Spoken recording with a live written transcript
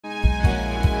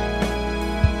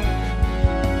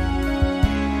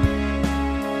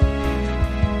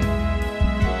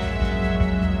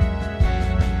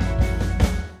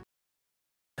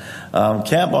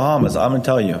Camp Bahamas, I'm going to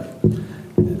tell you,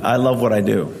 I love what I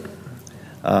do.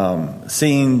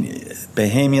 Seeing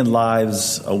Bahamian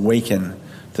lives awaken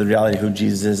to the reality of who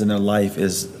Jesus is in their life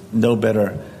is no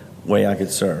better way I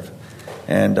could serve.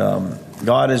 And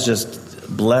God has just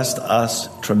blessed us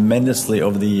tremendously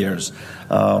over the years.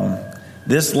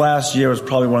 This last year was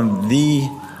probably one of the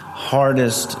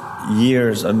hardest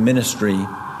years of ministry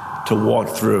to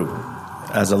walk through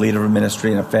as a leader of a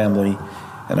ministry and a family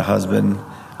and a husband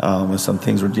with some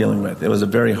things we're dealing with. It was a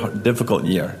very difficult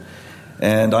year.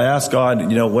 And I asked God,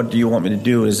 what do you want me to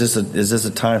do? Is this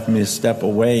a time for me to step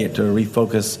away to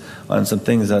refocus on some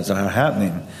things that are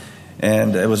happening?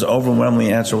 And it was overwhelmingly,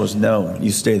 the answer was no,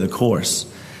 you stay the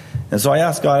course. And so I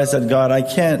asked God, I said, God, I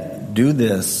can't do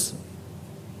this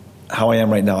how I am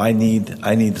right now. I need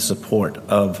the support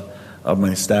of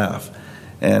my staff.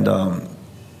 And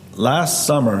last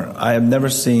summer, I have never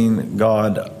seen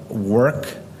God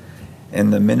work in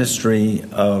the ministry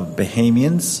of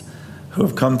Bahamians who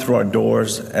have come through our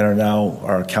doors and are now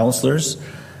our counselors.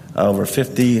 Over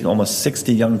 50, almost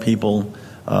 60 young people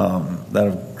that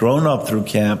have grown up through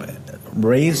camp,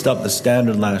 raised up the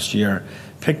standard last year,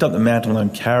 picked up the mantle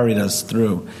and carried us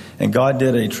through. And God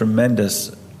did a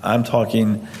tremendous,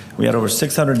 we had over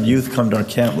 600 youth come to our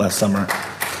camp last summer,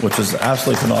 which was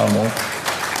absolutely phenomenal.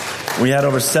 We had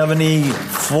over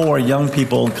 74 young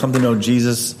people come to know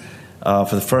Jesus for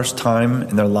the first time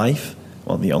in their life,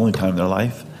 well, the only time in their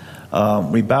life.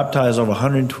 We baptized over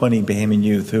 120 Bahamian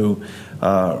youth who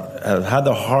have had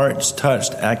their hearts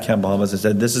touched at Camp Bahamas and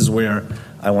said, this is where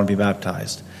I want to be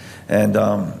baptized. And,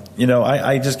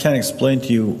 I just can't explain to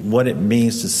you what it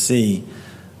means to see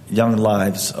young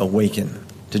lives awaken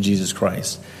to Jesus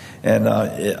Christ. And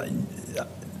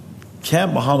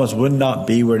Camp Bahamas would not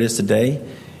be where it is today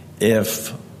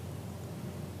if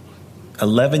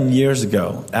 11 years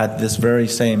ago at this very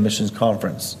same missions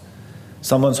conference,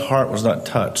 someone's heart was not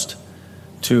touched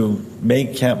to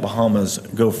make Camp Bahamas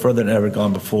go further than ever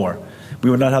gone before. We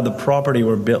would not have the property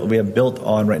we have built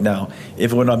on right now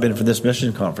if it would not have been for this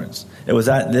mission conference. It was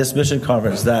at this mission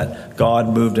conference that God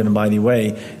moved in a mighty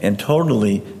way and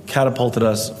totally catapulted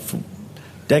us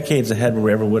decades ahead where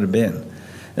we ever would have been.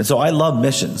 And so I love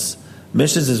missions.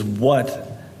 Missions is what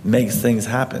makes things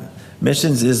happen.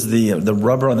 Missions is the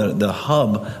rubber on the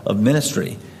hub of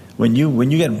ministry. When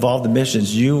you get involved in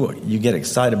missions, you get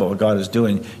excited about what God is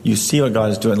doing. You see what God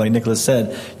is doing. Like Nicholas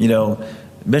said,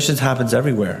 missions happens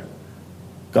everywhere.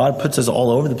 God puts us all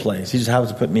over the place. He just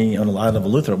happens to put me on the island of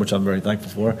Eleuthera, which I'm very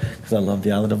thankful for because I love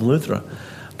the island of Eleuthera.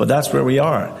 But that's where we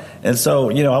are. And so,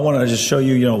 I want to just show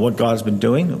you, what God's been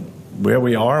doing, where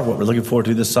we are, what we're looking forward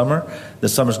to this summer.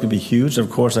 This summer's going to be huge. Of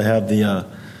course, I have the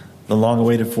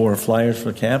long-awaited for flyers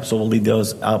for camp, so we'll leave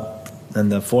those out in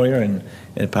the foyer and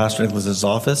in Pastor Nicholas's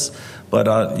office.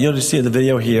 But you'll just see the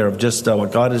video here of just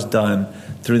what God has done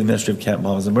through the ministry of Camp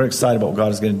Bahamas. And we're excited about what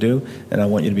God is going to do, and I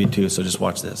want you to be too, so just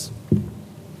watch this.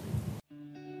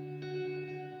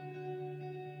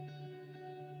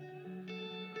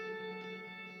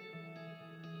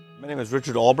 My name is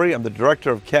Richard Albury. I'm the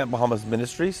director of Camp Bahamas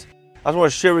Ministries. I just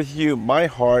want to share with you my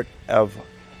heart of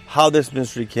how this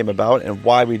ministry came about and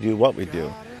why we do what we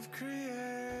do.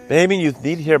 Bahamian youth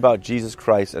need to hear about Jesus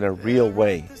Christ in a real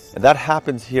way, and that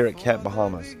happens here at Camp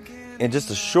Bahamas. In just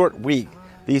a short week,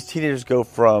 these teenagers go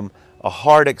from a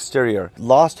hard exterior,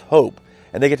 lost hope,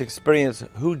 and they get to experience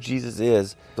who Jesus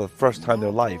is for the first time in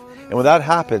their life. And when that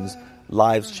happens,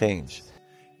 lives change.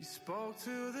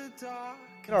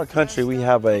 In our country, we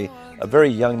have a very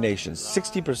young nation.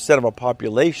 60% of our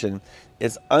population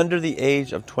is under the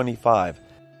age of 25.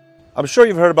 I'm sure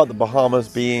you've heard about the Bahamas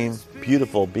being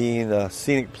beautiful, being a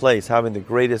scenic place, having the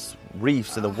greatest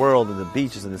reefs in the world, and the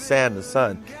beaches and the sand and the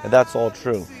sun, and that's all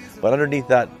true. But underneath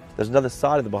that, there's another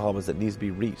side of the Bahamas that needs to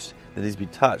be reached, that needs to be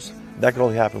touched. That can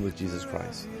only happen with Jesus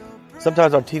Christ.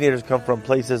 Sometimes our teenagers come from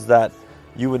places that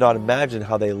you would not imagine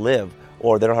how they live,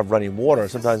 or they don't have running water,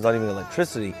 sometimes not even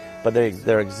electricity, but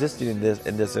they're existing in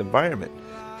this environment.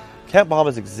 Camp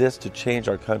Bahamas exists to change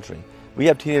our country. We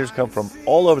have teenagers come from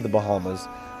all over the Bahamas,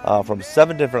 from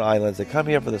 7 different islands. They come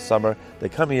here for the summer. They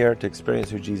come here to experience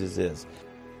who Jesus is.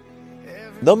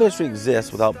 No ministry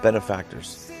exists without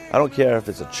benefactors. I don't care if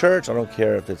it's a church. I don't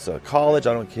care if it's a college.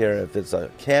 I don't care if it's a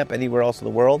camp anywhere else in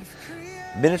the world.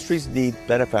 Ministries need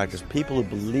benefactors, people who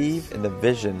believe in the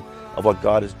vision of what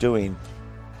God is doing.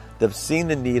 They've seen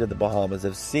the need of the Bahamas.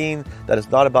 They've seen that it's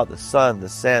not about the sun, the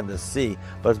sand, the sea,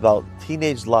 but it's about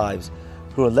teenage lives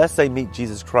who, unless they meet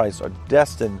Jesus Christ, are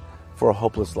destined for a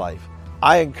hopeless life.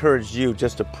 I encourage you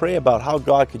just to pray about how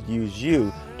God could use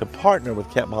you to partner with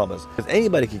Camp Bahamas. Because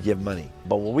anybody could give money.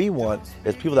 But what we want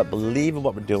is people that believe in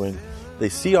what we're doing. They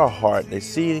see our heart. They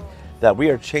see that we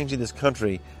are changing this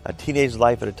country a teenage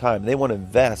life at a time. They want to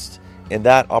invest in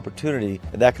that opportunity,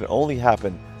 and that can only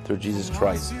happen through Jesus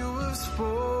Christ.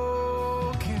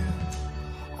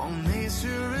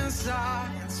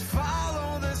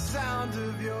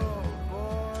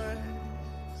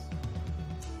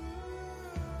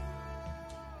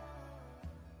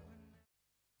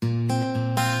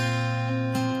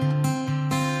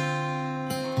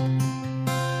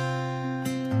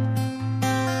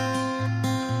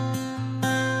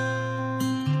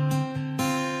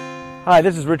 Hi,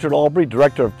 this is Richard Albury,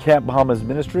 Director of Camp Bahamas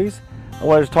Ministries. I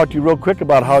wanted to talk to you real quick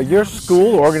about how your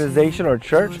school, organization, or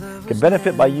church can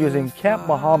benefit by using Camp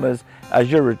Bahamas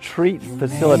as your retreat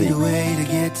facility.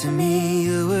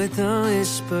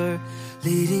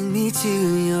 Leading me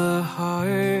to your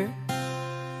heart.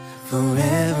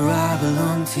 Forever I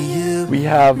belong to you. We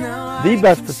have the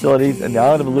best facilities in the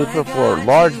island of Eleuthera for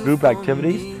large group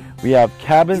activities. We have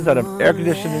cabins that have air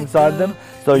conditioning inside them,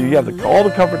 so you have all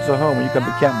the comforts of home when you come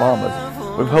to Camp Bahamas.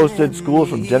 We've hosted schools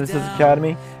from Genesis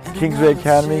Academy, Kingsway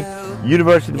Academy,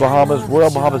 University of the Bahamas, Royal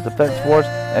Bahamas Defense Force,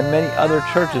 and many other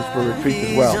churches for retreats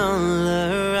as well.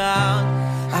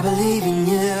 I believe in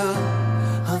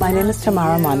you. My name is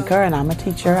Tamara Munker, and I'm a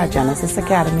teacher at Genesis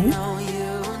Academy.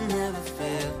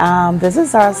 This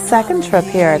is our second trip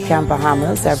here at Camp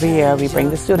Bahamas. Every year we bring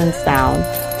the students down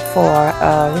for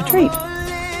a retreat.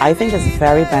 I think it's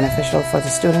very beneficial for the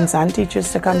students and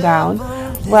teachers to come down.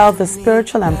 Well, the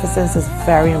spiritual emphasis is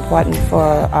very important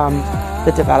for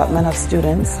the development of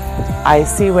students. I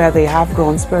see where they have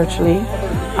grown spiritually.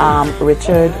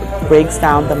 Richard breaks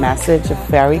down the message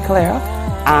very clear,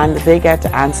 and they get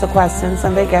to answer questions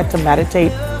and they get to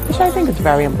meditate, which I think is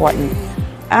very important.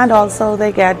 And also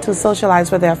they get to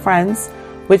socialize with their friends,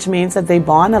 which means that they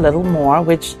bond a little more,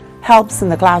 which helps in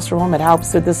the classroom, it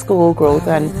helps with the school growth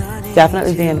and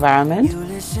definitely the environment.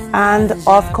 And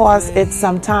of course, it's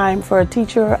some time for a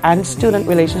teacher and student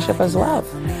relationship as well.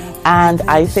 And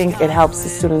I think it helps the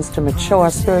students to mature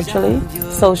spiritually,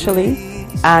 socially,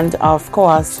 and of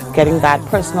course, getting that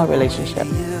personal relationship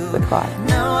with God.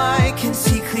 Now I can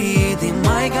see clearly,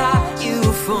 my God, you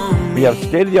for me. We have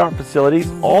state-of-the-art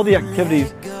facilities, all the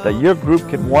activities that your group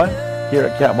can want here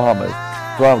at Camp Bahamas.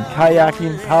 From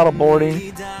kayaking,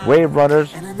 paddleboarding, wave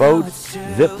runners, boats,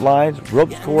 zip lines,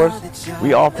 ropes course,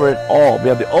 we offer it all. We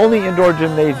have the only indoor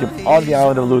gymnasium on the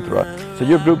island of Eleuthera, so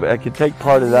your group can take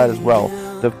part of that as well.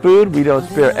 The food, we don't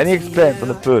spare any expense on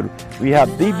the food. We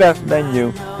have the best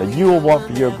menu that you will want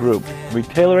for your group. We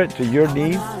tailor it to your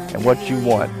needs and what you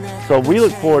want. So we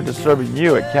look forward to serving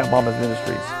you at Camp Bahamas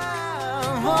Ministries.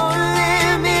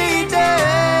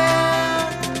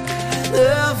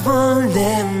 Love won't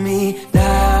let me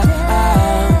down, down,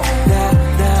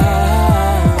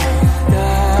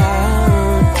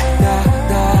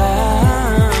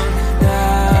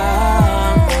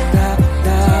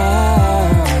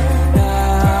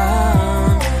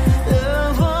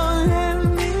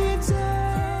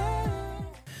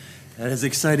 That is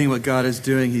exciting what God is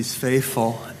doing. He's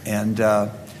faithful, and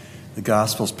the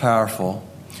gospel's powerful.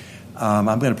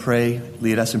 I'm going to pray,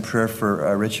 lead us in prayer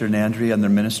for Richard and Andrea and their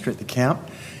ministry at the camp.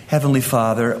 Heavenly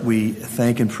Father, we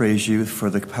thank and praise you for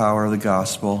the power of the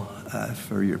gospel,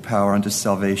 for your power unto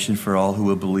salvation for all who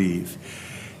will believe.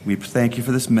 We thank you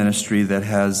for this ministry that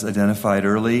has identified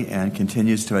early and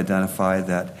continues to identify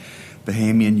that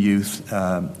Bahamian youth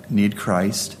need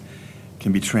Christ,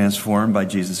 can be transformed by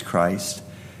Jesus Christ,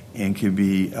 and can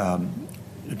be a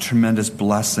tremendous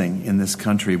blessing in this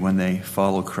country when they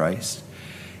follow Christ.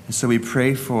 And so we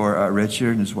pray for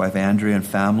Richard and his wife Andrea and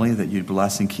family, that you'd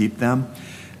bless and keep them,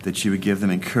 that you would give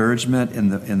them encouragement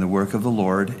in the work of the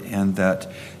Lord, and that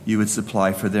you would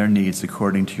supply for their needs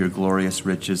according to your glorious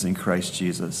riches in Christ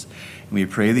Jesus. And we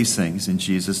pray these things in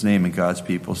Jesus' name, and God's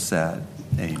people said,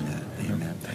 amen. Amen.